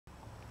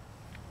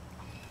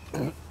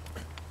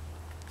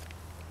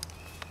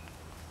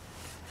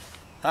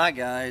Hi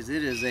guys,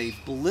 it is a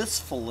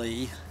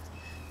blissfully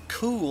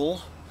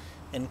cool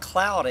and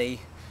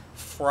cloudy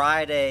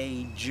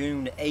Friday,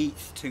 June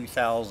 8th,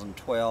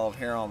 2012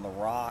 here on The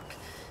Rock,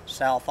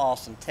 South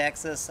Austin,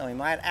 Texas. And we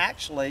might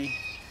actually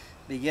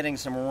be getting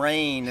some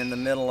rain in the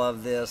middle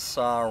of this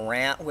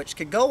rant, which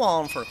could go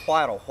on for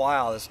quite a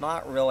while. It's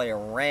not really a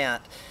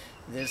rant.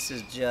 This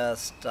is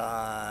just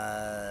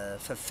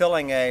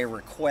fulfilling a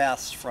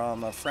request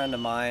from a friend of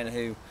mine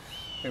who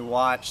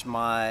watched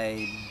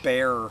my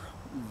bear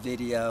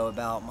video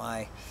about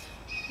my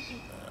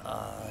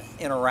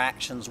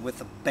interactions with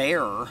a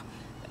bear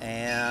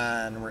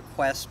and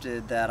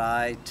requested that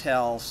I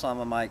tell some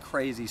of my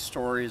crazy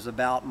stories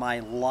about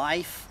my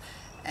life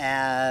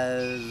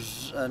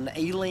as an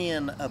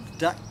alien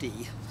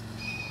abductee.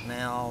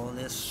 Now,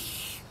 this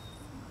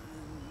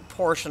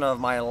portion of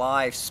my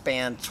life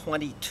spanned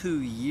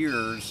 22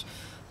 years.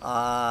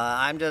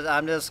 I'm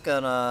just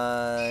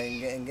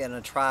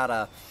gonna try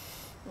to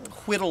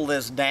whittle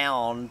this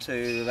down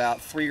to about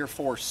 3 or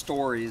 4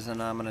 stories,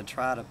 and I'm going to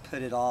try to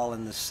put it all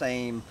in the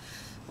same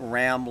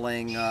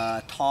rambling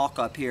talk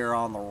up here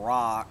on The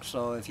Rock.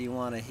 So if you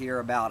want to hear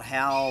about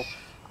how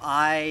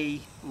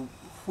I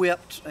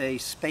whipped a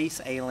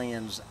space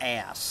alien's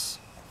ass,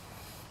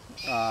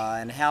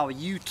 and how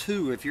you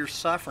too, if you're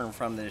suffering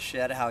from this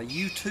shit, how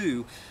you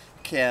too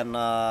can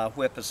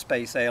whip a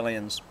space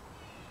alien's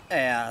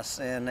ass,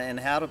 and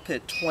how to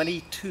put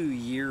 22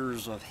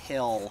 years of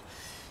hell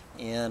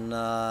into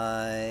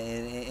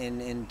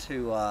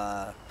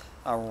a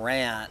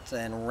rant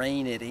and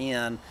rein it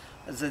in.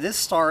 So this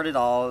started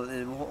all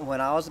when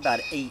I was about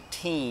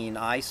 18.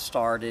 I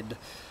started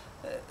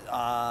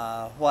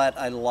what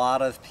a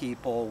lot of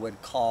people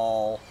would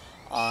call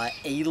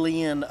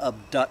alien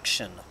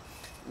abduction.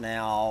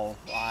 Now,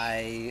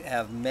 I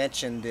have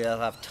mentioned this,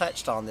 I've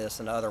touched on this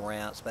in other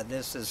rants, but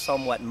this is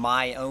somewhat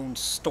my own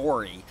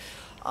story.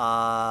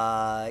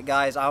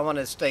 Guys, I want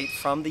to state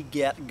from the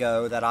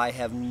get-go that I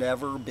have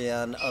never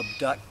been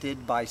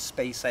abducted by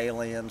space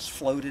aliens,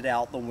 floated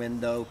out the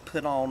window,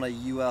 put on a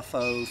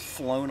UFO,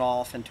 flown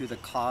off into the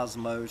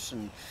cosmos,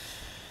 and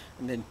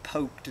then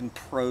poked and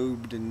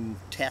probed and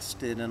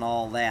tested and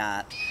all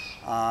that,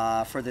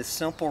 for the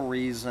simple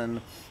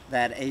reason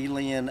that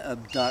alien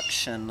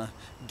abduction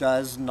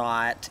does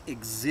not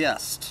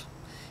exist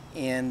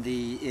in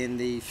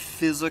the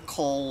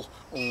physical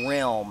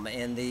realm,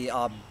 in the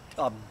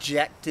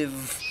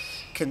objective,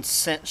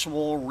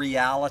 consensual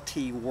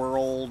reality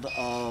world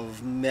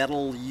of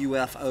metal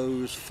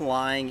UFOs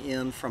flying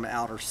in from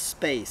outer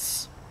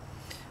space.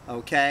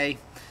 Okay?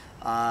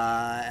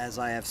 As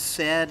I have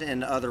said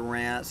in other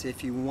rants,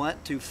 if you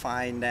want to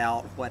find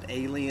out what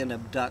alien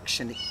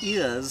abduction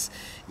is,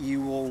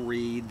 you will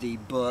read the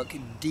book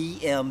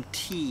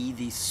DMT,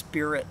 The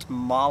Spirit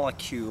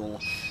Molecule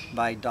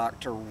by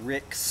Dr.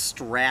 Rick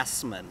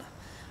Strassman.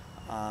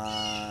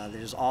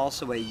 There's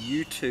also a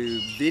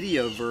YouTube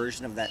video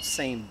version of that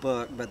same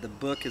book, but the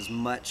book is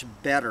much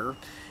better,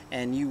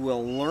 and you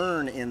will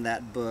learn in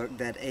that book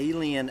that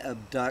alien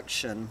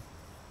abduction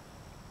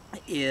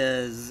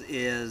is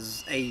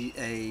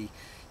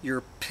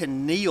your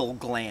pineal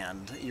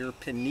gland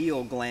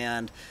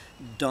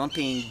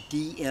dumping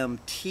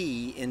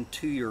DMT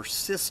into your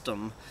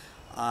system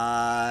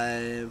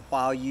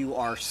while you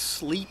are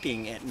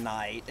sleeping at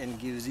night, and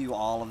gives you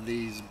all of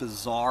these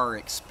bizarre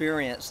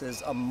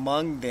experiences,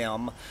 among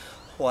them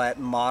what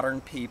modern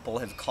people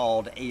have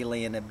called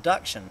alien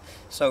abduction.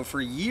 So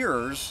for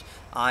years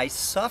I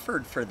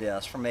suffered for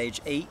this from age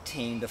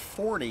 18 to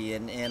 40,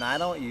 and I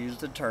don't use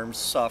the term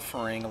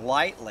suffering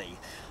lightly,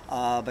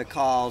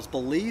 because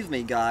believe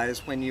me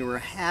guys, when you are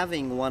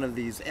having one of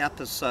these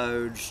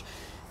episodes,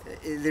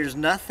 there's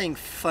nothing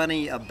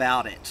funny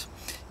about it.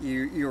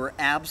 You're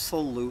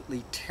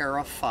absolutely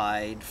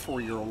terrified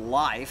for your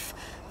life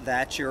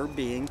that you're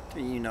being,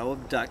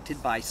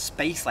 abducted by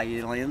space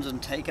aliens and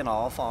taken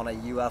off on a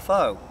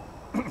UFO.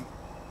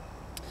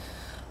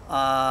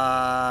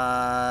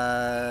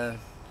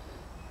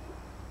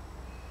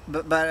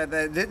 But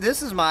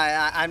this is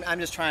I'm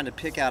just trying to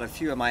pick out a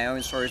few of my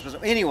own stories.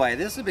 But anyway,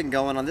 this has been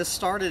going on. This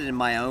started in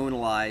my own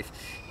life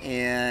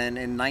in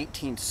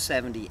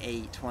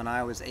 1978. When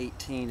I was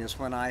 18 is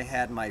when I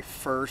had my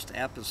first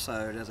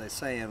episode, as I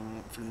say,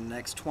 for the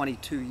next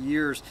 22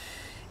 years.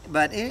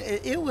 But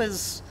it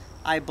was,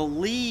 I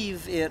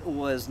believe it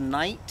was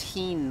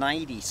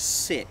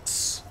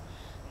 1996,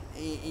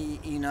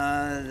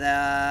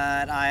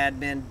 that I had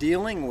been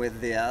dealing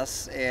with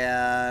this,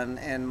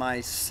 and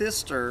my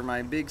sister,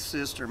 my big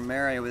sister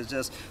Mary, was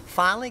just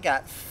finally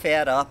got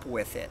fed up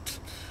with it.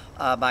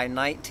 By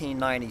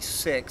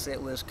 1996,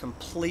 it was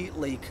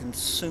completely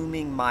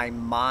consuming my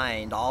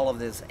mind, all of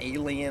this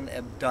alien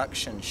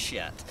abduction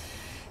shit.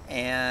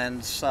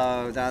 And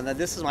so now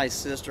this is my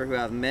sister, who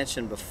I've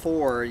mentioned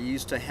before,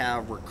 used to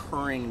have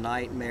recurring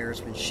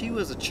nightmares when she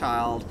was a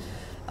child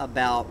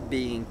about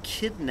being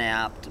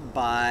kidnapped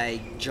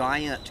by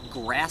giant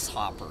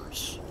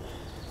grasshoppers.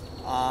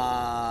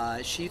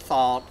 She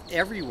thought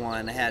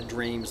everyone had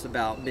dreams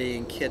about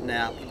being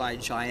kidnapped by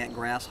giant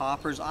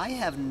grasshoppers. I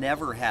have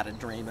never had a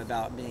dream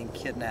about being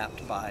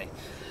kidnapped by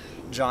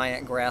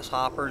giant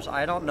grasshoppers.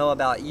 I don't know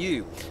about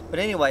you. But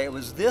anyway, it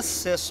was this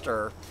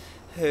sister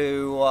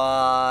who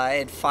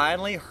had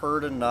finally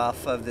heard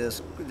enough of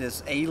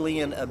this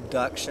alien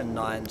abduction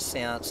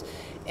nonsense,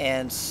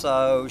 and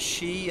so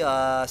she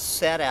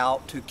set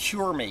out to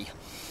cure me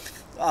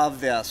of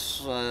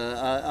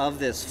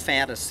this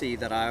fantasy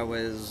that I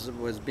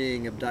was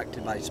being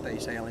abducted by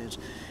space aliens.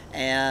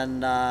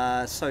 And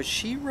so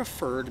she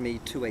referred me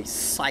to a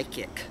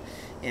psychic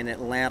in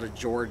Atlanta,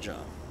 Georgia,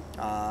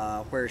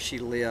 where she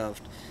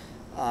lived.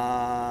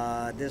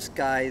 This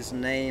guy's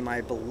name,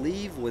 I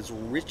believe, was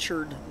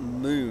Richard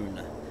Moon.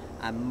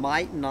 I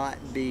might not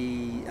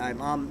be,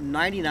 I'm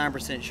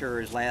 99%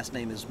 sure his last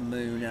name is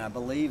Moon, and I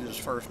believe his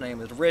first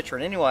name is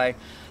Richard. Anyway,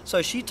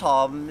 so she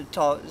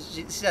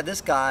she said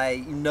this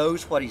guy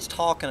knows what he's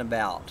talking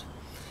about,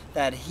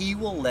 that he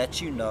will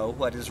let you know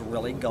what is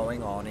really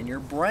going on in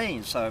your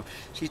brain. So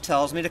she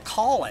tells me to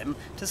call him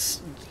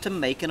to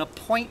make an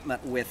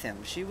appointment with him.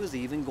 She was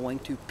even going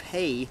to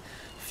pay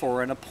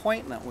for an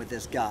appointment with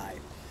this guy.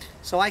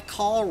 So I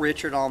call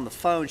Richard on the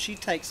phone. She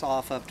takes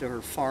off up to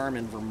her farm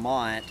in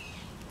Vermont.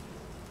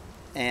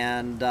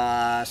 And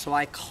so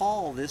I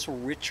call this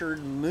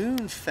Richard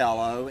Moon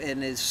fellow,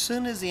 and as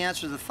soon as he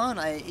answers the phone,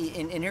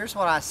 and here's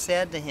what I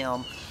said to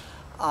him.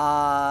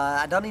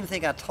 I don't even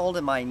think I told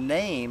him my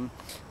name.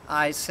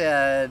 I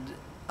said,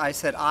 I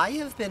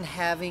have been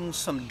having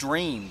some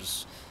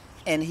dreams.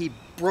 And he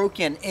broke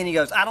in and he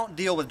goes, I don't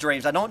deal with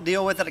dreams. I don't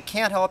deal with it. I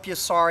can't help you.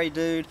 Sorry,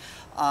 dude.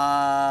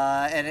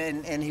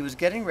 And he was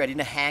getting ready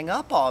to hang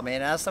up on me.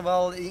 And I said,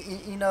 well,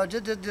 you know,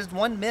 just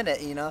 1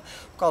 minute, you know,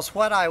 because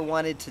what I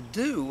wanted to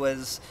do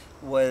was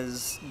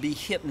be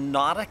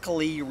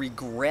hypnotically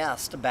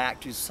regressed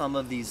back to some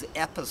of these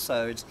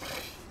episodes.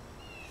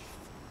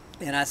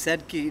 And I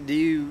said, can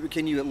you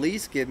at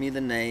least give me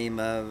the name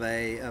of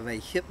a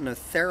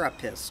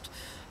hypnotherapist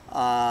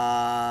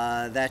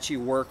that you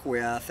work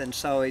with? And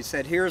so he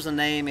said, here's a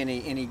name, and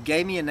he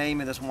gave me a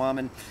name of this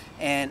woman,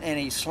 and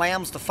he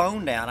slams the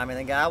phone down. I mean,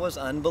 the guy was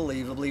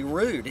unbelievably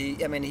rude. He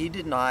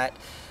did not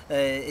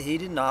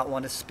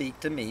want to speak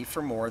to me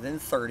for more than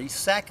 30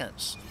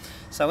 seconds.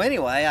 So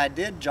anyway, I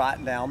did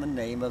jot down the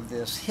name of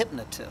this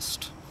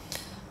hypnotist.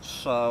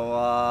 So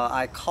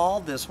I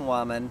called this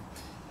woman,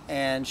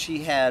 and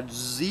she had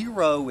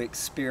zero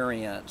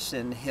experience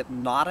in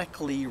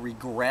hypnotically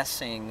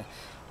regressing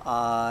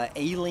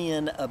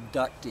alien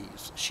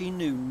abductees. She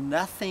knew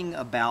nothing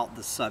about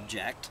the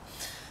subject,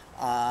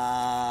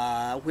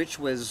 which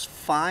was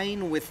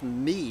fine with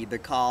me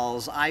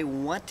because I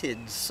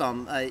wanted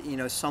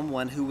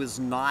someone who was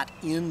not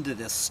into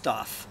this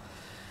stuff.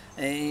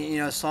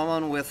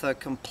 Someone with a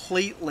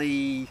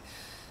completely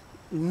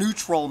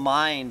neutral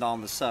mind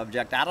on the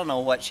subject. I don't know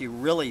what she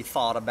really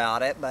thought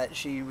about it, but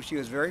she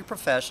was very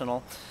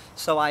professional.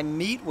 So I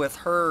meet with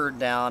her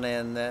down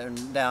in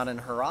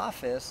her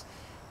office,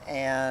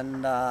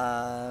 and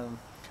I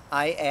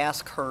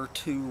ask her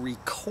to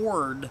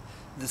record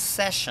the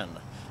session.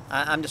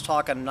 I'm just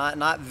talking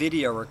not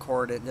video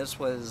recorded. This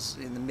was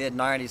in the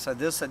mid-90s, so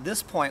this at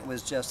this point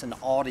was just an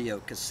audio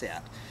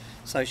cassette.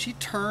 So she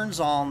turns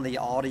on the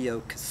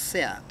audio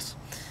cassette,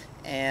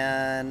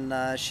 and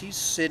she's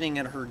sitting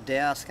at her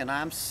desk, and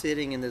I'm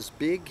sitting in this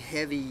big,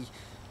 heavy,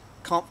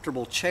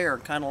 comfortable chair,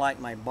 kind of like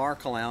my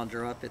Barca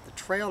lounger up at the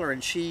trailer,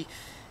 and she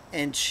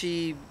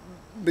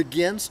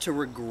begins to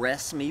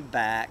regress me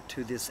back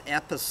to this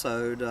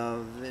episode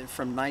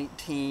from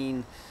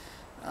around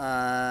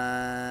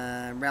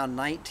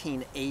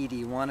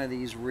 1980, one of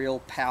these real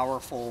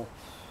powerful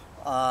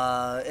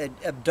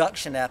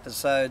abduction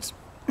episodes.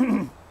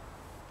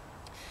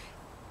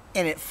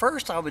 And at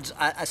first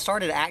I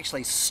started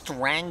actually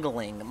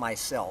strangling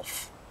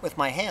myself with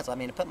my hands. I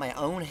put my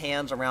own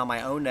hands around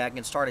my own neck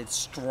and started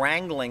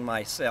strangling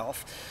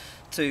myself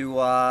to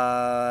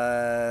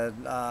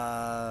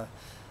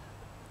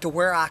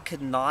where I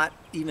could not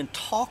even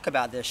talk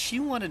about this. She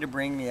wanted to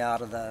bring me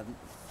out of the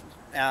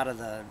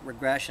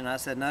regression. I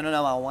said, no,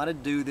 I want to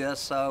do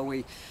this. So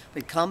we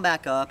come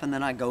back up, and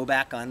then I go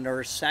back under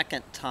a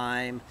second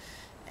time.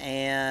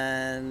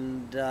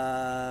 And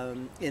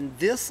in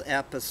this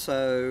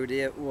episode,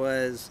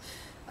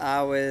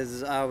 I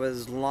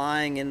was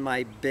lying in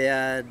my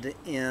bed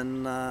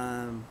in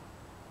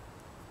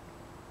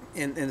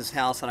this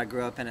house that I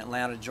grew up in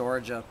Atlanta,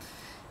 Georgia,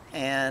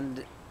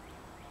 and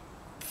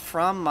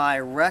from my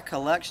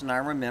recollection, I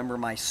remember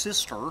my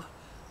sister,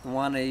 the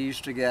one that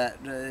used to get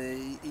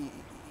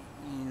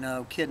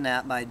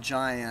kidnapped by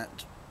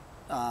giant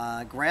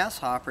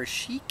grasshoppers.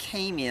 She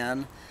came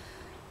in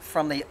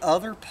from the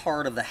other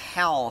part of the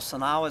house,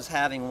 and I was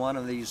having one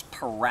of these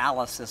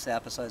paralysis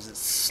episodes. It's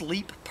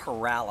sleep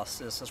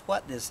paralysis is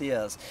what this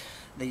is.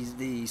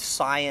 The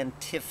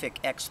scientific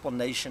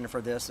explanation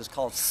for this is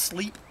called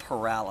sleep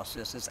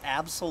paralysis. It's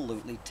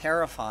absolutely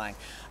terrifying.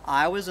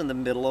 I was in the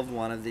middle of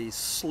one of these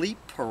sleep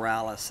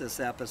paralysis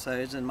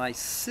episodes, and my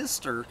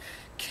sister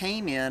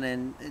came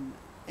in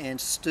and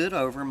stood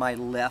over my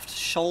left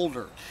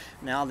shoulder.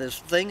 Now this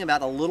thing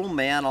about a little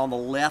man on the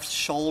left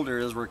shoulder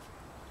is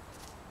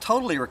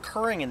totally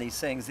recurring in these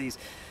things.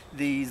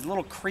 These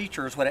little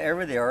creatures,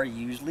 whatever they are,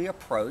 usually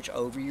approach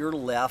over your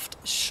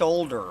left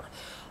shoulder.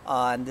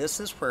 And this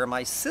is where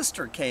my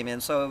sister came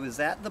in. So it was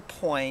at the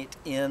point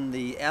in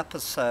the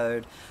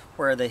episode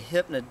where the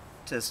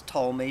hypnotist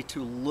told me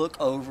to look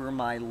over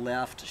my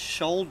left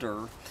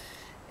shoulder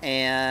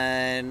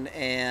and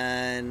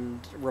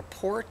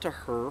report to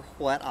her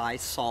what I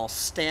saw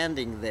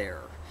standing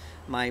there.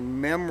 My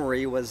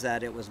memory was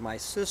that it was my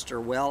sister.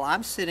 Well,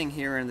 I'm sitting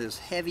here in this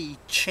heavy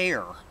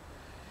chair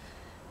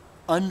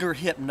under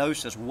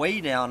hypnosis,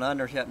 way down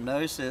under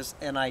hypnosis,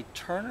 and I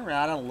turn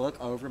around and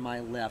look over my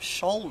left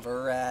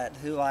shoulder at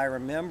who I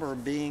remember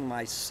being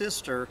my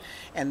sister.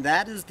 And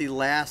that is the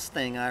last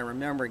thing I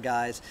remember,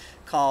 guys,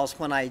 because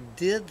when I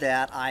did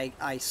that,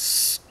 I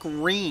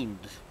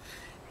screamed.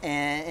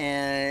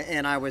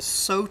 And I was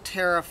so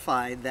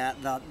terrified that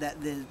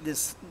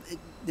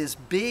this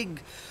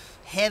big,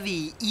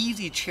 heavy,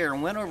 easy chair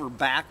went over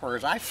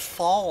backwards. I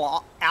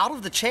fall out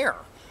of the chair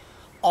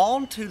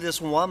onto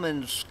this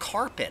woman's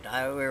carpet.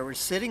 We were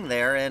sitting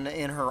there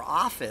in her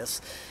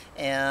office,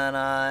 and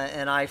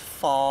I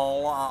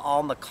fall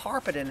on the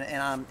carpet, and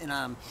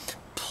I'm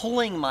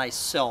pulling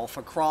myself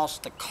across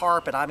the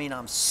carpet. I mean,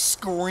 I'm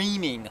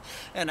screaming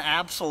in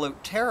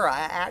absolute terror. I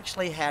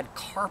actually had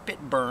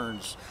carpet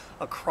burns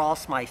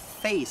across my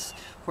face,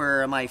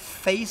 where my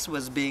face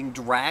was being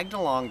dragged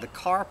along the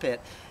carpet,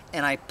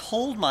 and I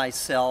pulled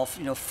myself,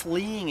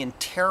 fleeing in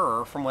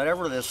terror from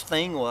whatever this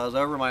thing was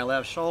over my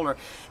left shoulder,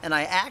 and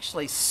I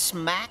actually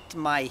smacked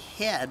my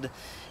head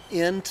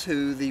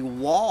into the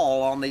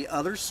wall on the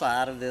other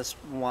side of this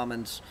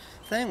woman's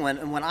thing.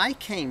 When I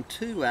came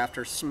to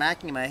after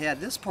smacking my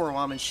head, this poor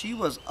woman, she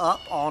was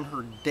up on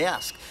her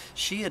desk.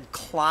 She had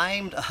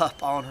climbed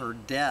up on her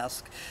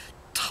desk,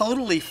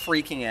 totally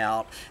freaking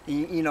out,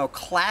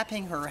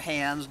 clapping her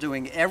hands,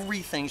 doing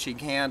everything she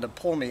can to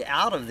pull me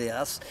out of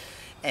this.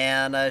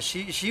 And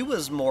she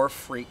was more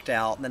freaked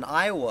out than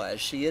I was.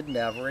 She had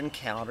never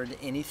encountered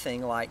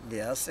anything like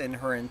this in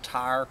her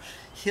entire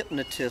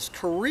hypnotist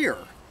career.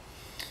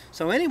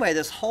 So anyway,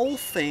 this whole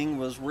thing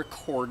was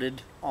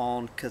recorded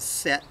on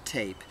cassette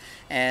tape.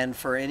 And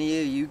for any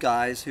of you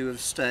guys who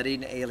have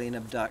studied alien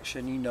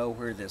abduction, you know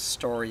where this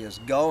story is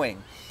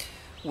going.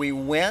 We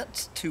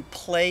went to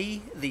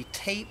play the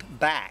tape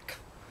back.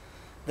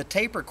 The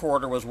tape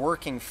recorder was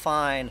working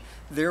fine.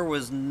 There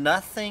was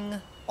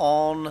nothing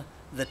on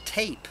the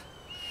tape.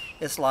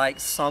 It's like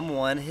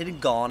someone had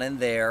gone in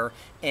there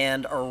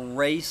and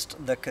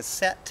erased the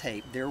cassette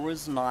tape. There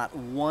was not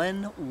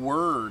one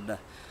word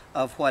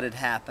of what had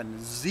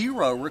happened,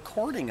 zero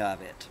recording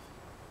of it.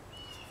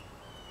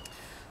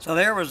 So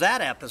there was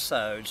that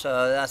episode.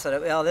 So I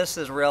said, well, this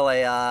is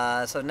really,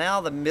 so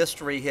now the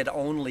mystery had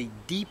only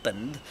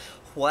deepened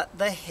what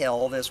the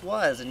hell this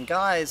was. And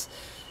guys,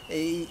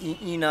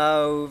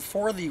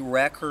 for the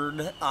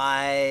record,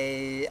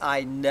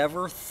 I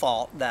never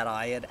thought that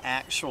I had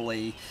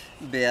actually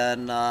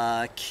been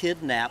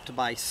kidnapped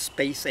by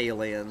space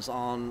aliens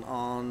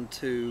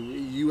onto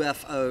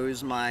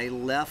UFOs. My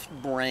left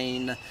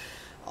brain,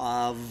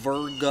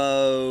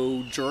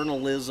 Virgo,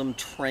 journalism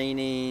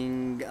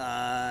training,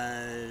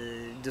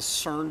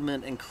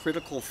 discernment and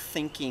critical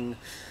thinking,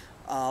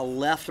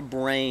 left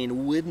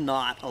brain would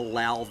not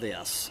allow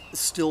this,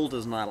 still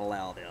does not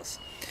allow this.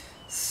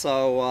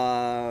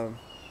 So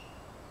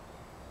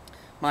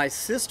my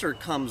sister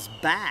comes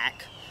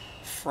back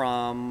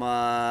from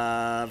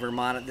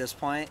Vermont at this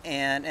point,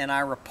 and I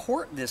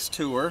report this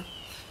to her,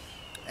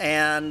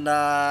 and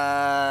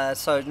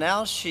so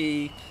now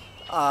she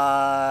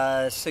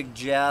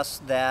suggests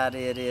that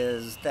it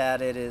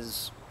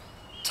is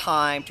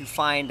time to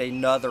find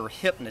another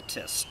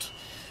hypnotist,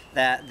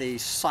 that the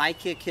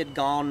psychic had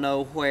gone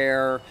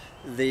nowhere,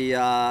 the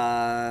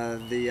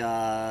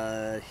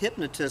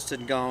hypnotist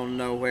had gone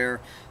nowhere.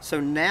 So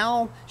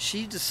now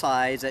she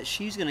decides that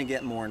she's going to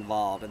get more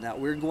involved and that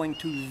we're going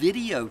to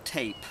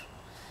videotape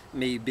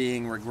me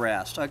being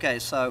regressed. Okay,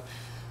 so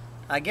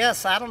I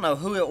guess I don't know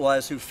who it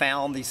was who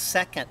found the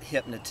second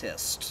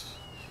hypnotist.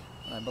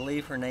 I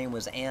believe her name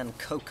was Ann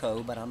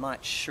Coco, but I'm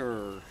not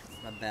sure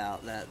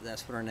about that.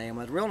 That's what her name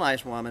was. Real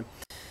nice woman.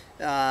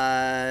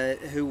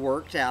 Who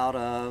worked out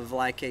of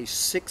like a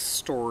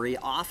 6-story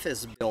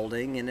office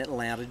building in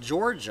Atlanta,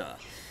 Georgia.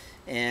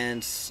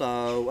 And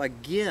so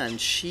again,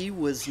 she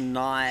was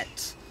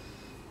not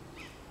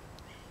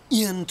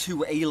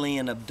into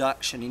alien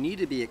abduction. You need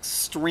to be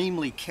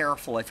extremely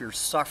careful if you're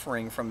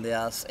suffering from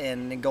this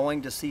and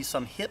going to see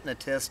some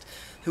hypnotist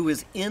who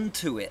is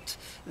into it.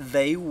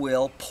 They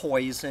will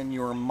poison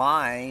your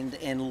mind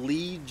and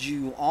lead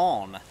you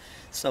on.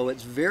 So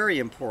it's very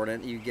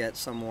important you get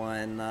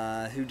someone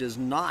who does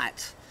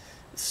not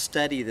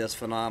study this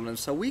phenomenon.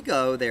 So we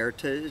go there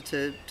to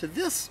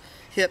this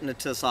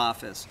hypnotist's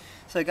office.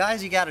 So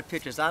guys, you got a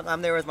picture.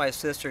 I'm there with my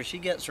sister. She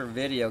gets her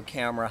video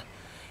camera.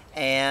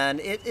 And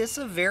it's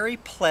a very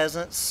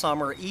pleasant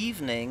summer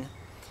evening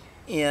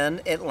in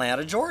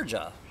Atlanta,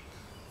 Georgia.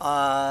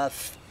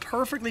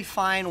 perfectly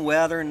fine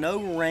weather, no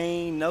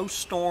rain, no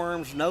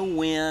storms, no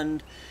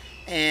wind,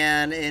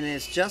 and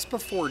it's just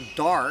before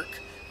dark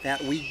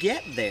that we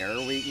get there.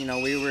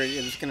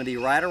 It was going to be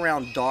right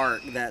around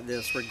dark that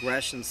this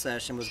regression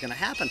session was going to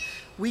happen.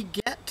 We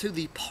get to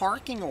the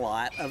parking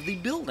lot of the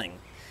building,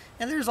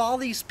 and there's all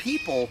these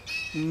people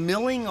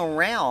milling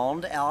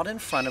around out in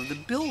front of the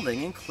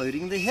building,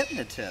 including the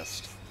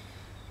hypnotist.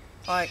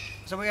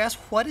 So we asked,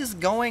 what is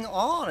going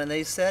on? And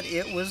they said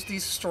it was the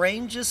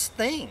strangest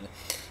thing,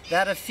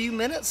 that a few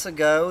minutes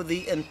ago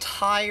the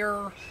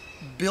entire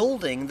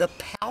building, the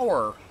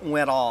power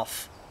went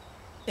off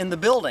in the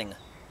building.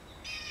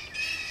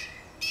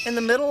 In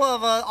the middle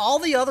of all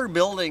the other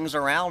buildings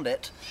around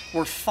it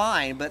were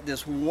fine, but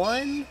this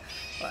one,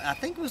 I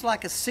think it was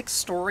like a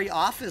 6-story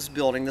office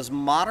building, this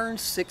modern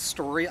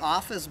 6-story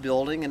office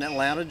building in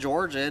Atlanta,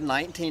 Georgia in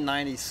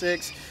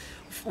 1996,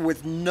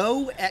 with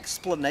no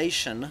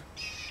explanation,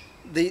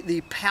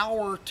 the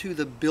power to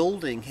the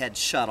building had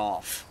shut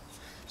off.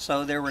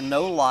 So there were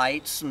no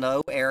lights,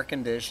 no air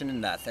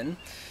conditioning, nothing.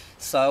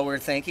 So we're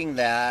thinking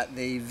that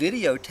the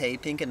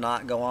videotaping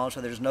cannot go on,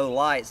 so there's no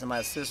lights. And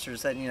my sister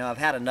said, I've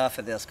had enough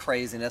of this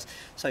craziness.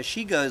 So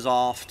she goes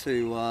off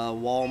to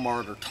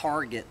Walmart or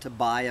Target to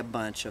buy a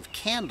bunch of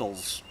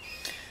candles.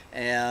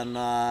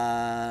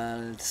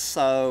 And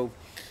so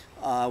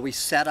we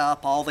set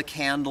up all the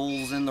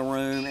candles in the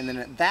room. And then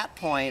at that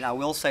point, I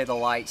will say the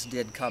lights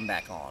did come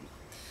back on.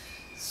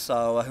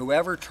 So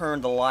whoever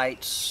turned the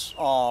lights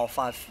off,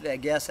 I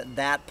guess at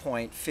that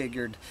point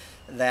figured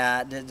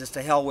that just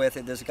to hell with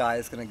it, this guy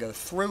is going to go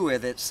through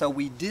with it. So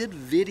we did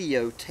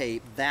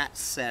videotape that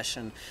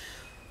session,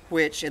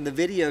 which in the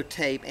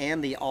videotape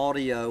and the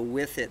audio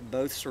with it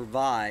both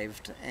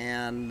survived.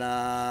 And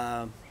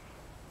my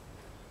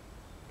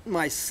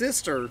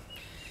sister,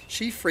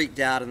 she freaked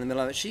out in the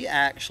middle of it. She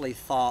actually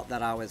thought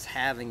that I was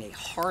having a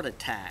heart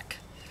attack.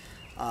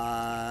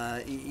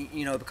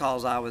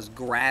 Because I was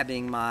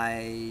grabbing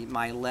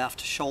my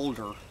left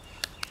shoulder.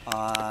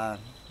 I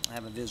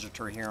have a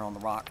visitor here on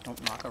the rock.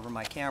 Don't knock over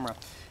my camera.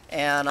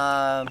 And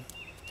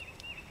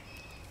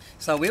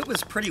so it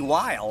was pretty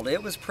wild.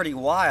 It was pretty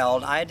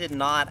wild. I did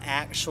not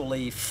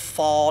actually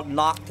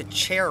knock the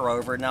chair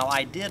over. Now,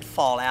 I did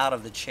fall out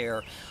of the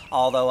chair,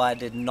 although I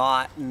did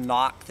not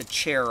knock the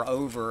chair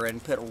over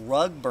and put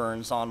rug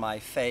burns on my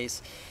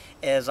face,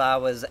 as I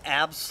was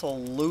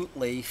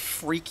absolutely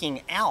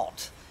freaking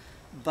out.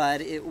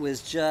 But it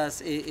was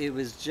just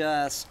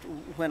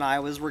when I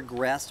was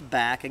regressed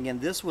back again.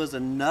 This was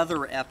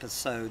another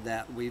episode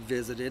that we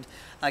visited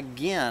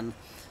again.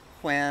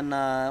 When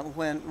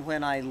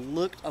I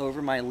looked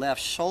over my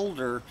left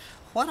shoulder,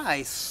 what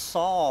I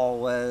saw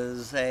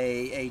was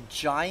a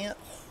giant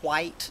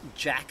white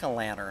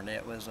jack-o'-lantern.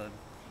 It was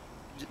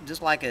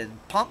just like a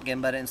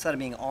pumpkin, but instead of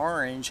being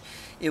orange,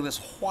 it was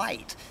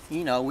white,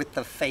 with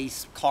the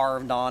face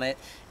carved on it.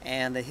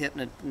 And the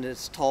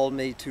hypnotist told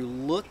me to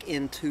look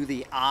into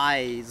the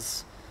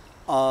eyes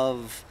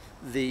of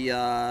the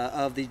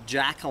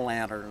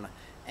jack-o'-lantern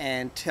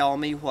and tell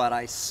me what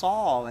I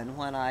saw. And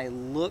when I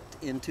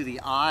looked into the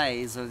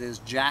eyes of this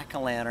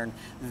jack-o'-lantern,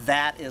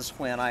 that is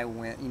when I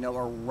went,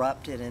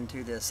 erupted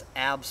into this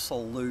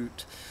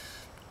absolute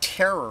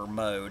terror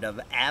mode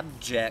of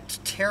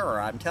abject terror.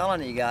 I'm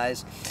telling you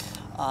guys,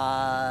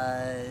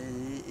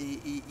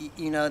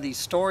 these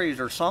stories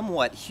are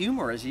somewhat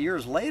humorous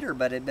years later,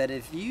 but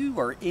if you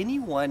or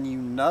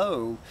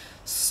anyone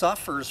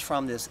suffers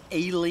from this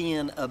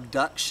alien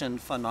abduction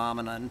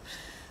phenomenon,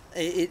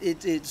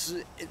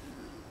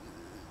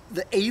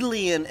 the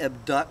alien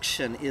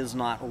abduction is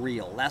not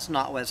real. That's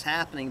not what's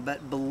happening.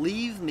 But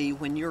believe me,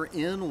 when you're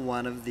in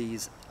one of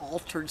these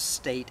altered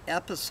state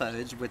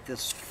episodes with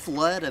this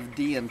flood of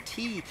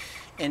DMT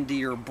into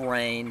your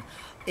brain,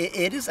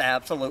 it is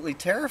absolutely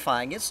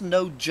terrifying. It's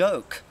no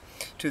joke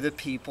to the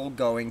people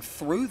going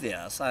through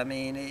this. I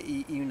mean,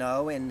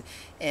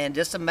 and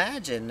just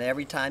imagine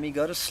every time you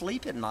go to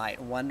sleep at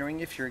night wondering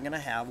if you're going to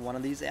have one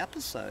of these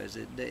episodes.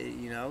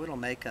 It'll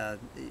make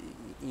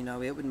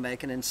it would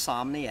make an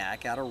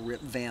insomniac out of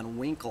Rip Van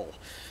Winkle.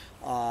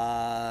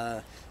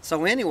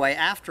 So anyway,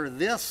 after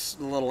this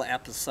little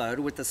episode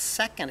with the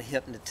second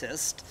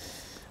hypnotist,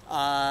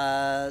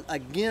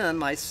 again,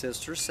 my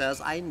sister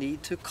says I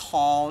need to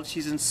call.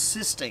 She's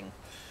insisting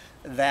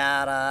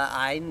that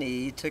I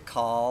need to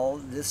call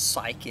this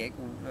psychic,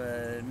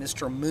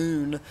 Mr.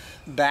 Moon,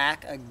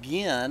 back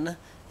again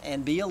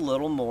and be a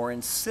little more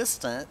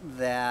insistent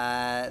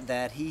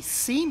that he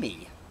see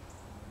me.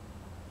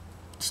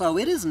 So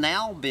it has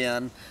now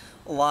been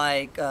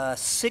like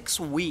 6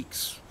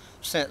 weeks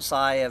since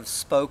I have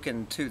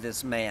spoken to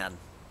this man.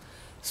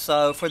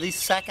 So for the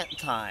second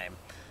time,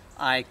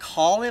 I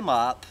call him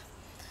up,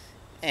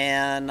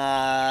 and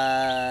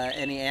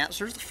he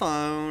answers the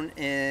phone,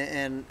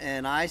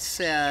 and I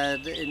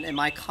said, and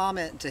my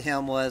comment to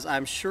him was,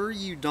 "I'm sure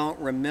you don't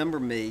remember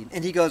me."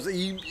 And he goes,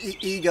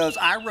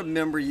 "I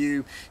remember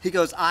you." He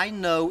goes, "I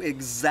know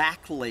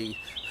exactly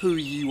who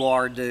you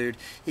are, dude."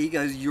 He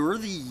goes, "You're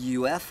the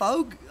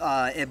UFO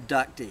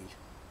abductee."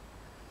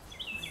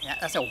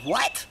 I said,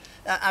 "What?"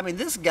 I mean,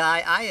 this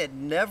guy,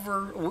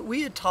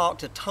 we had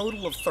talked a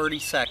total of 30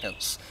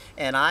 seconds,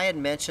 and I had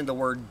mentioned the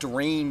word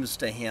dreams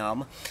to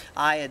him.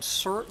 I had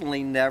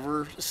certainly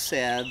never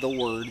said the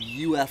word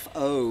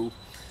UFO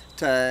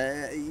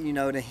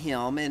to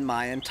him in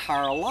my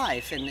entire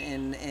life,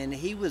 and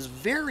he was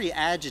very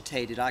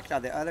agitated. I could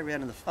on the other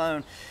end of the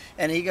phone,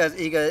 and he goes,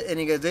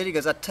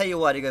 I tell you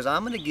what, he goes,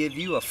 I'm going to give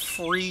you a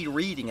free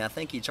reading. I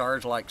think he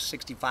charged like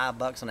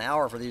 $65 an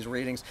hour for these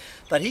readings,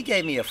 but he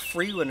gave me a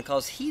free one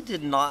because he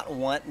did not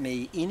want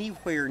me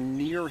anywhere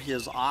near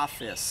his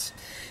office.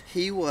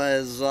 He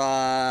was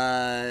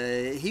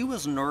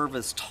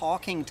nervous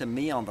talking to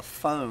me on the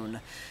phone.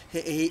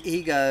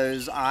 He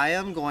goes, I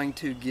am going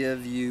to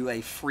give you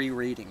a free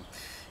reading.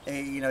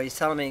 He's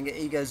telling me,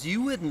 he goes,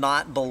 you would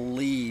not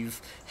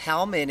believe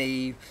how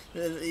many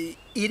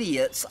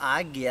idiots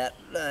I get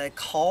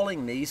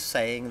calling me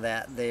saying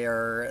that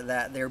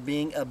they're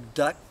being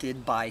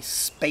abducted by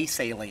space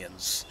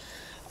aliens.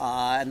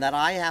 And that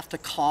I have to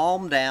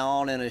calm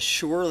down and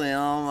assure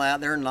them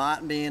that they're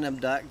not being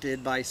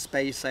abducted by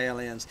space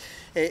aliens.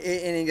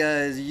 And he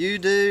goes, you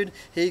dude,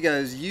 he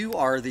goes, you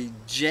are the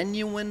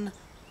genuine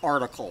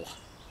article.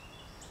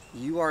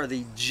 You are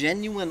the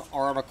genuine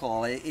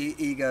article.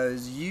 He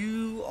goes,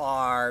 you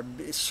are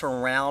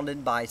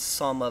surrounded by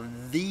some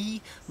of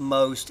the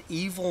most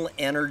evil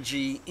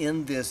energy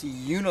in this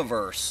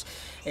universe.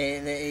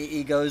 And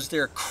he goes,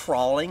 they're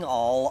crawling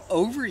all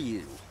over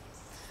you.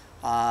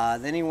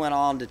 Then he went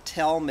on to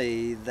tell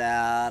me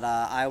that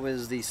I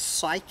was the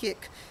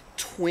psychic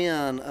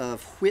twin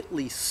of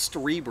Whitley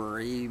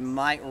Strieber. You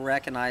might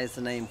recognize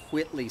the name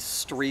Whitley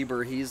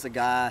Strieber. He's the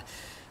guy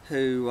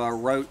who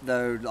wrote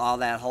all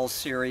that whole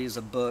series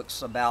of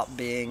books about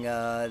being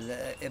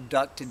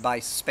abducted by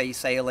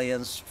space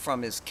aliens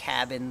from his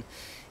cabin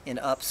in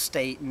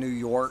upstate New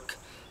York.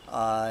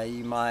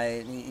 You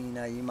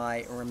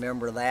might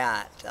remember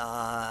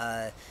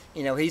that.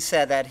 He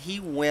said that he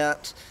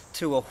went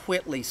to a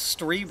Whitley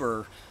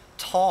Strieber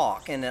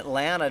talk in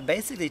Atlanta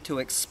basically to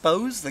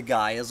expose the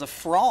guy as a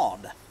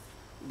fraud.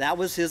 That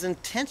was his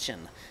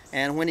intention.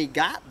 And when he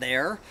got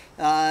there,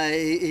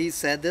 he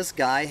said this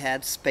guy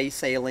had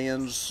space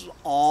aliens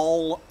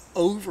all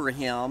over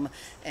him,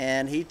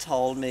 and he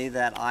told me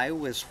that I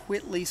was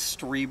Whitley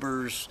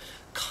Strieber's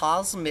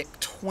cosmic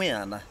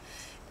twin,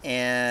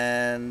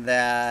 and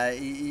that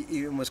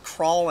he was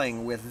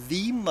crawling with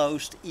the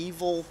most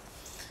evil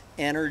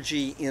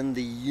energy in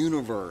the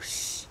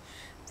universe.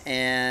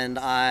 And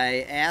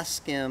I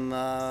asked him,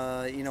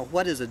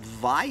 what his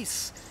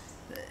advice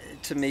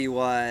to me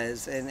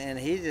was, and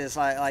he just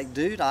like,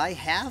 dude, I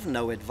have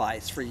no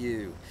advice for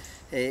you.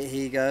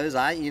 He goes,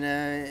 I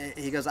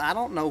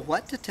don't know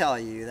what to tell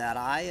you. That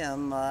I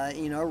am,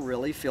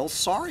 really feel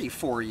sorry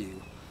for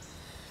you.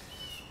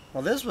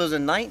 Well, this was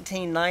in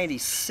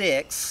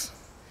 1996.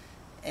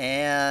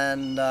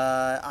 And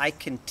I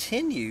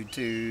continue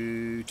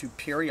to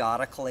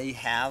periodically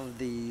have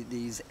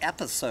these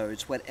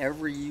episodes,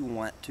 whatever you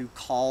want to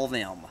call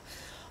them,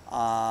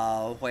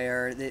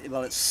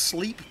 it's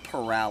sleep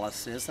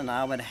paralysis, and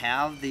I would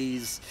have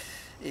these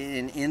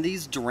in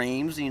these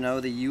dreams. The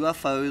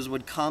UFOs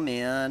would come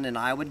in, and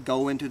I would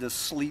go into the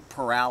sleep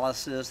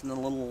paralysis, and the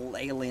little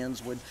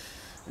aliens would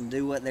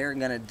do what they're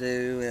going to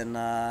do, and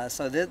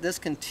so this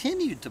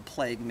continued to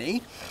plague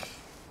me.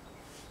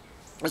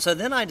 So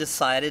then I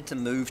decided to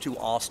move to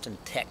Austin,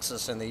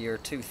 Texas in the year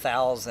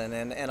 2000,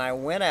 and I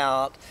went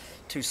out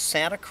to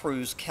Santa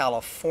Cruz,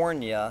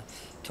 California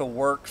to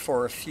work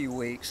for a few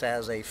weeks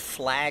as a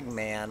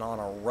flagman on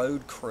a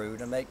road crew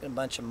to make a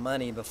bunch of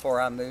money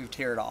before I moved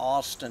here to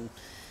Austin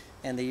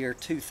in the year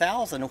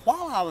 2000. And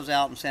while I was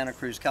out in Santa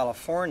Cruz,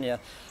 California,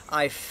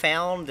 I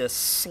found this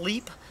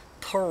sleep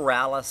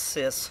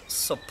paralysis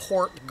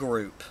support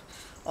group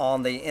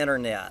on the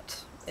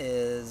internet.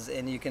 And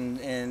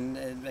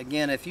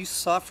again, if you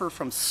suffer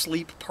from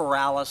sleep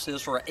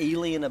paralysis or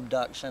alien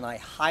abduction, I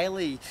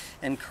highly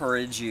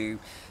encourage you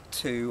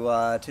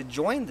to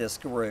join this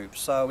group.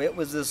 So it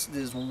was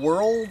this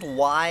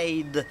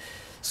worldwide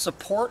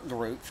support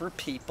group for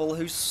people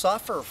who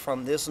suffer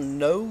from this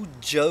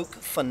no-joke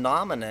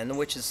phenomenon,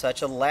 which is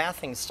such a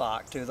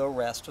laughingstock to the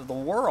rest of the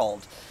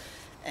world.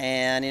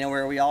 And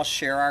where we all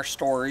share our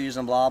stories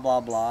and blah blah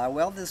blah.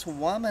 Well, this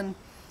woman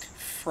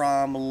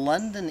from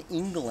London,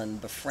 England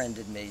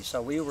befriended me,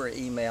 so we were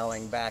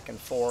emailing back and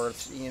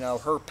forth.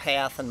 Her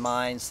path and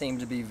mine seemed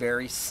to be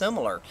very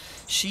similar.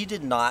 She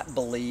did not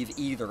believe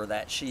either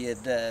that she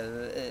had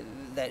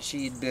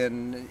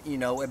been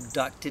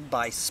abducted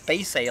by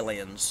space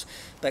aliens,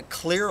 but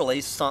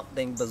clearly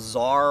something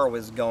bizarre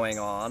was going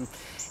on.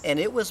 And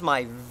it was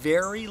my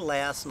very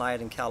last night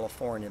in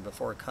California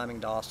before coming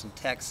to Austin,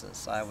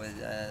 Texas. I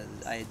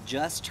had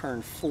just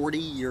turned 40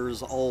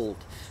 years old.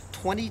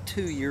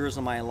 22 years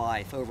of my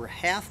life, over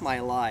half my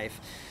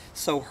life.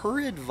 So her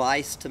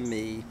advice to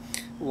me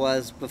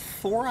was,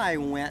 before I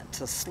went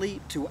to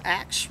sleep, to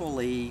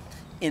actually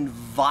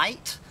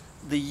invite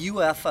the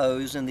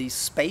UFOs and these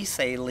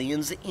space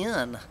aliens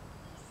in,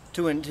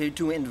 to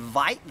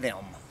invite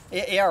them.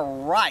 Yeah,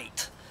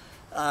 right.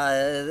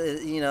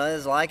 You know,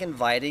 it's like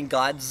inviting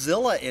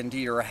Godzilla into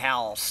your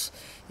house.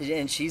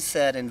 And she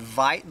said,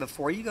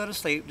 before you go to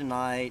sleep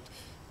tonight,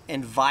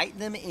 invite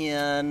them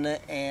in,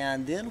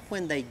 and then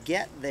when they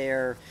get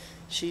there,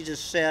 she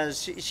just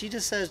says,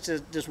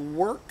 to just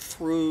work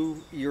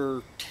through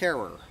your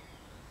terror.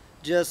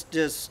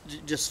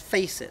 Just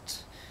face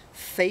it.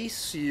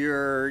 Face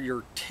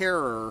your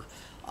terror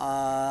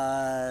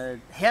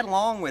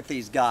headlong with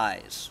these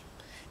guys,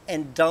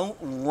 and don't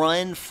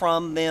run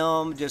from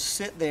them. Just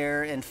sit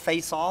there and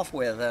face off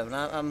with them. And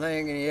I'm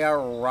thinking, yeah,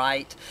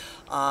 right.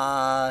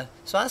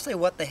 So I say,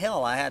 what the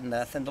hell? I had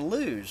nothing to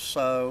lose.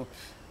 So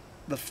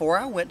before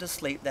I went to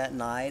sleep that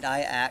night,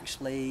 I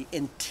actually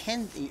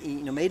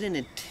made an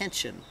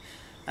intention.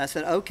 I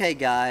said, okay,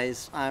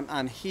 guys,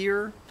 I'm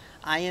here.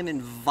 I am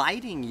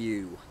inviting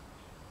you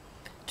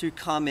to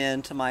come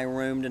into my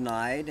room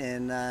tonight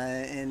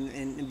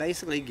and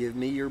basically give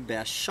me your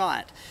best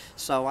shot.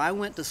 So I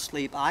went to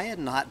sleep. I had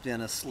not been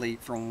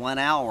asleep for 1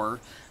 hour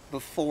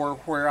before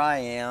where I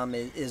am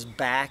is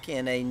back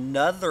in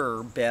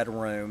another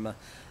bedroom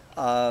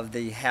of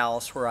the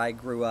house where I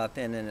grew up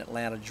in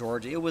Atlanta,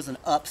 Georgia. It was an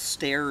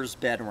upstairs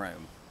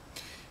bedroom.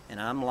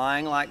 And I'm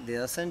lying like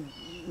this, and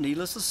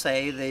needless to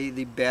say,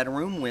 the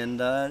bedroom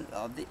window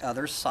of the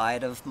other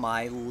side of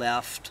my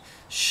left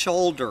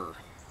shoulder.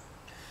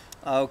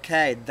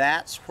 Okay,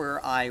 that's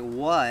where I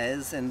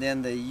was, and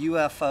then the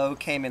UFO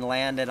came and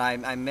landed.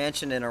 I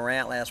mentioned in a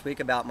rant last week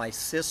about my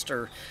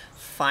sister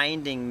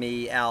finding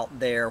me out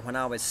there when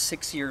I was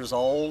 6 years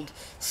old,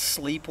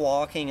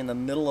 sleepwalking in the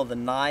middle of the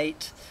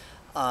night,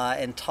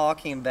 and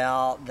talking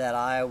about that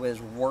I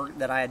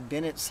had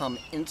been at some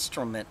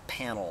instrument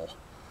panel,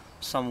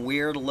 some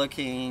weird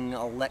looking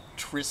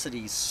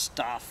electricity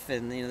stuff,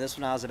 and this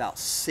when I was about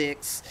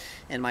 6,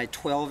 and my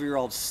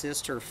 12-year-old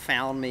sister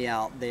found me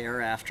out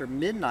there after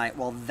midnight.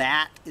 Well,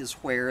 that is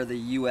where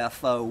the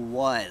UFO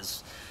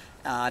was.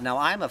 Now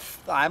I'm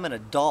an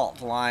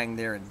adult lying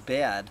there in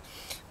bed,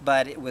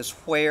 but it was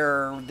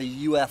where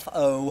the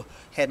UFO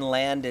had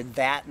landed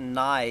that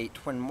night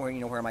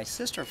where my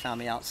sister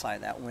found me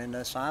outside that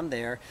window. So I'm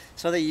there.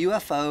 So the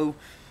UFO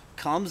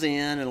comes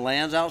in and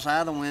lands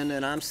outside the window,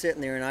 and I'm sitting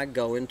there, and I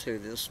go into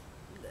this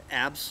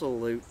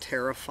absolute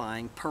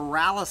terrifying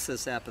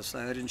paralysis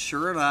episode. And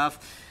sure enough,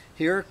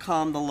 here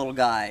come the little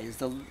guys,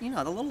 the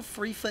little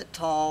 3 foot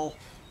tall,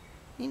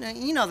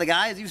 the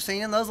guys you've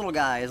seen, those little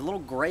guys, little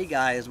gray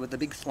guys with the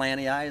big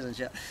slanty eyes and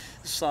shit.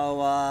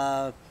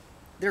 So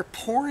they're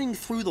pouring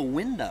through the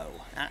window.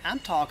 I'm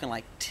talking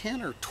like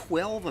 10 or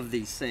 12 of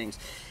these things,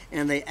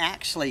 and they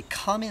actually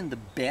come into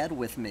bed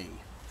with me.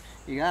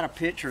 You got to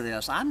picture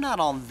this. I'm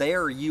not on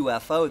their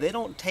UFO. They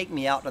don't take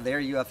me out to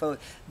their UFO.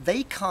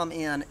 They come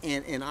in,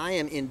 and I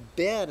am in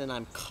bed, and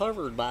I'm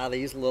covered by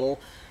these little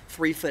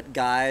 3 foot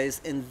guys.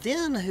 And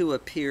then who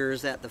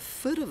appears at the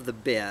foot of the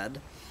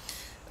bed?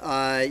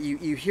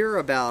 You hear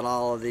about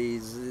all of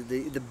these.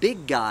 The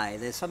big guy.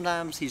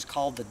 Sometimes he's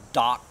called the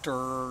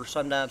doctor.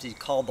 Sometimes he's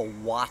called the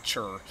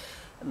watcher.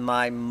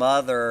 My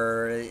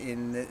mother,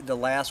 in the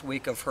last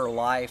week of her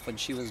life, when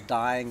she was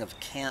dying of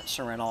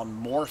cancer and on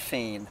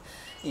morphine,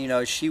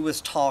 she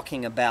was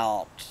talking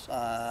about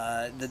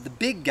the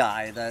big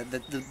guy,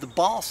 the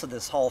boss of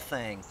this whole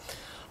thing.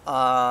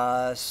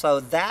 So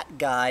that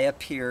guy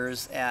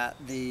appears at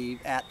the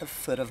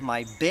foot of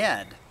my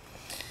bed,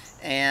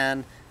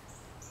 and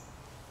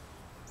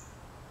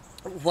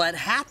what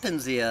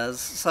happens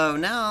is, so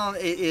now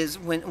is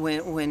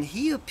when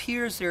he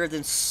appears there,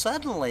 then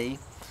suddenly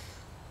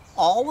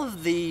all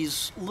of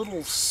these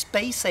little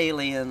space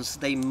aliens,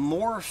 they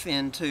morph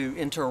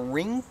into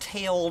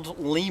ring-tailed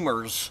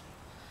lemurs.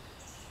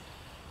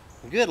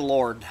 Good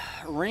Lord,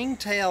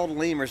 ring-tailed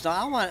lemurs.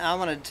 Now I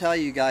want to tell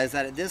you guys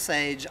that at this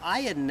age,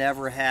 I had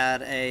never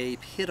had a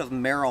hit of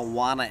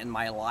marijuana in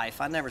my life.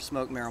 I never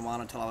smoked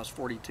marijuana until I was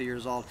 42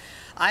 years old.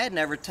 I had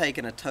never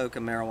taken a toke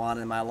of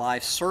marijuana in my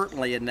life.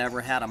 Certainly had never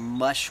had a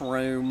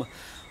mushroom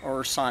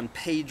or San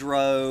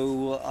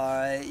Pedro.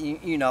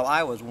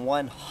 I was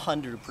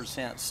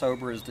 100%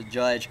 sober as the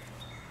judge.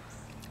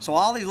 So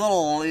all these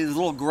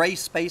little gray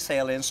space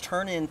aliens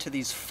turn into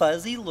these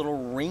fuzzy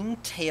little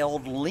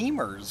ring-tailed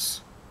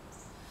lemurs.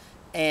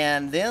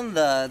 And then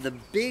the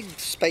big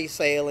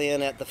space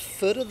alien at the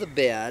foot of the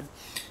bed,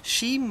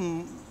 she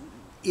morphed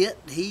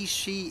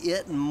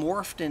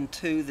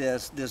into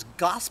this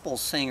gospel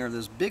singer,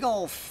 this big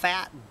old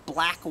fat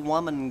black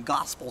woman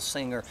gospel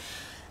singer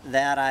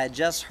that I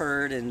just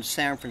heard in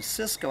San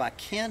Francisco. I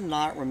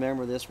cannot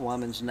remember this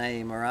woman's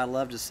name, or I'd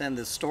love to send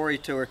this story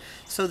to her.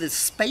 So this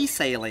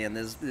space alien,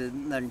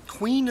 the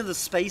queen of the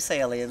space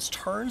aliens,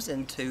 turns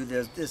into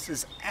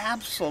this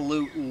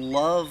absolute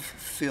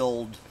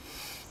love-filled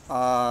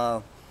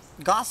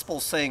gospel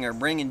singer,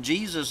 bringing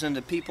Jesus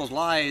into people's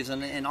lives,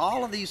 and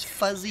all of these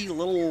fuzzy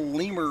little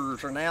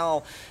lemurs are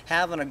now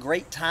having a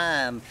great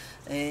time,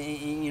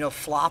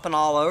 flopping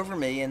all over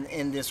me.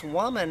 And this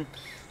woman,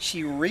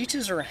 she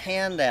reaches her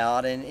hand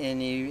out,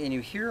 and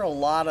you hear a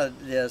lot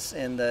of this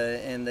in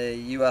the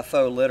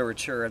UFO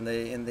literature and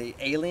in the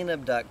alien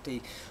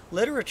abductee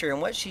literature.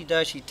 And what she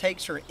does, she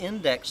takes her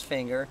index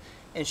finger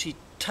and she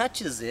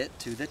touches it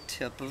to the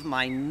tip of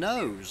my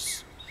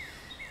nose.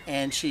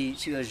 And she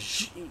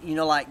goes, you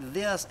know, like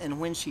this, and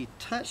when she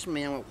touched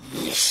me, I went,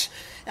 whoosh.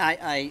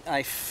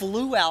 I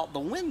flew out the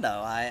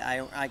window.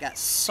 I got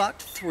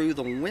sucked through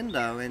the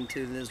window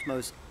into this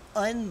most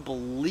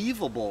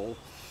unbelievable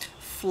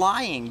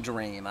flying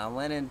dream. I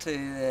went into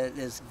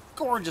this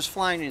gorgeous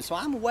flying dream. So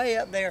I'm way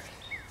up there,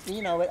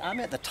 you know, I'm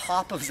at the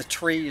top of the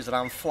trees and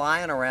I'm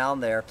flying around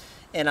there,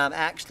 and I'm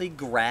actually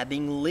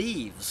grabbing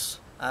leaves.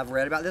 I've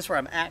read about this where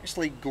I'm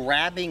actually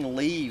grabbing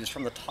leaves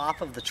from the top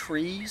of the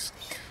trees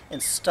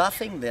and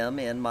stuffing them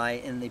in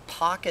the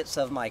pockets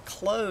of my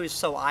clothes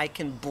so I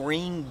can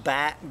bring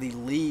back the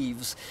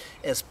leaves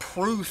as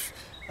proof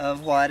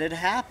of what had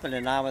happened.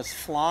 And I was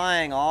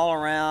flying all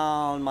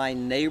around my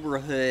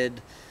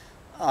neighborhood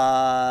where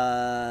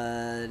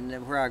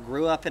I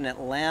grew up in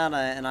Atlanta,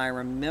 and I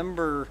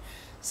remember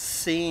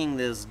seeing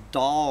this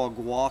dog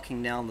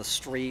walking down the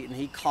street, and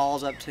he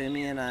calls up to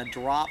me, and I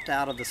dropped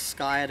out of the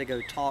sky to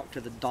go talk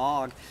to the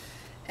dog,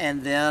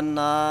 and then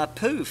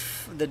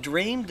poof, the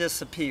dream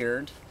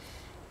disappeared,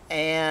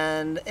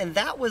 and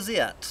that was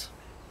it.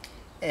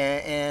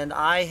 And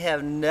I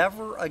have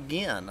never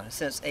again,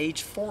 since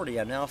age 40,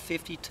 I'm now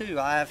 52,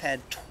 I have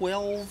had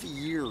 12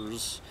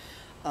 years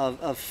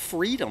of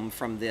freedom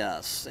from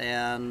this.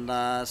 And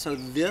so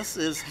this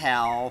is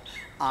how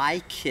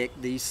I kick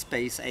these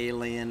space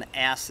alien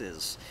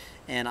asses.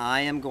 And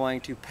I am going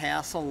to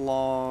pass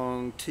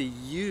along to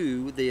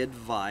you the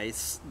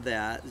advice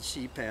that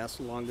she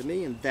passed along to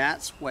me, and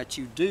that's what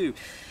you do.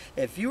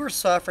 If you are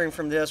suffering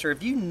from this, or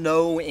if you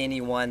know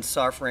anyone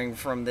suffering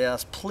from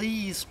this,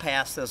 please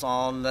pass this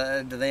on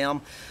to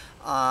them.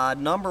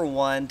 Number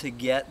one, to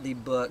get the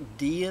book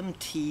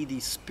DMT, the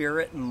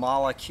Spirit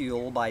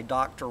Molecule by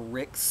Dr.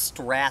 Rick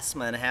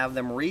Strassman. Have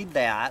them read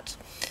that.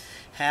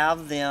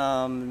 Have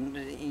them,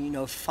 you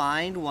know,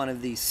 find one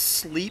of these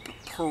sleep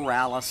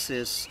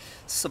paralysis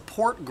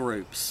support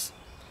groups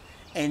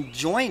and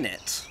join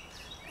it,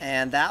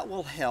 and that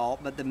will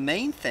help. But the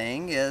main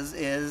thing is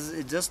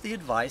just the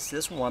advice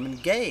this woman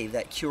gave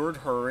that cured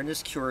her and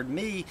has cured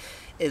me,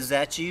 is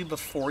that you,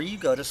 before you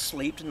go to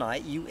sleep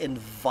tonight, you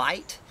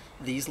invite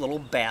these little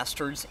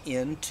bastards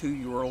into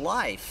your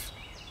life.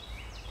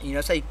 You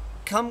know, say,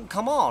 come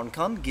on,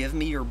 come give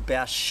me your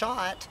best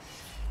shot.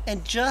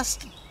 And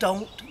just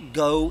don't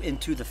go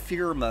into the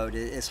fear mode.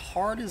 As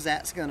hard as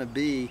that's going to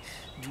be,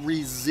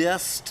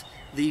 resist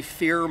the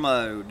fear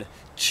mode.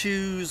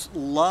 Choose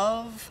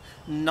love,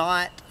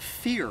 not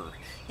fear.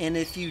 And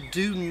if you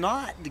do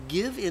not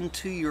give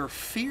into your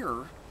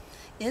fear,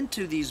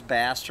 into these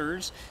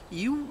bastards,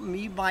 you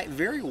might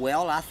very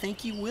well, I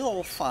think you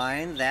will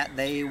find that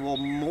they will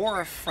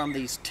morph from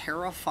these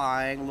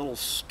terrifying little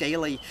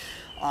scaly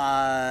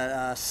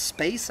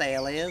space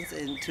aliens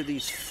into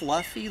these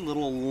fluffy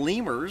little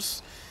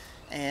lemurs,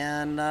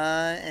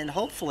 and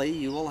hopefully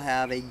you will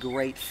have a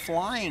great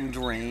flying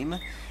dream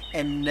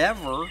and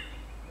never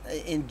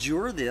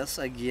endure this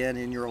again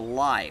in your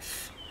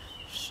life.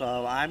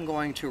 So I'm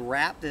going to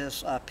wrap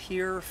this up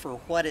here for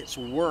what it's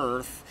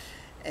worth,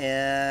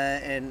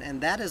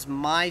 and that is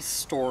my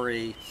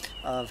story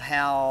of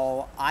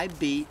how I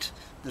beat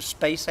the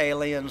space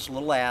aliens'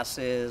 little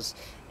asses.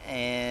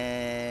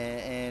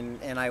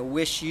 And I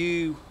wish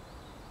you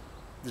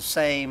the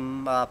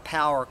same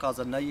power, because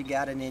I know you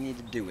got it in you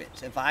to do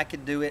it. If I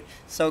could do it,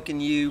 so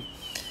can you.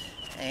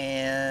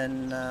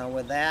 And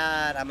with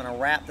that, I'm going to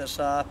wrap this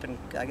up, and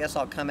I guess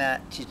I'll come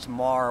at you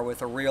tomorrow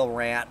with a real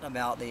rant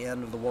about the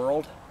end of the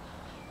world.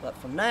 But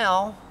for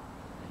now,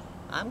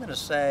 I'm going to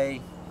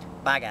say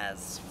bye,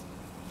 guys.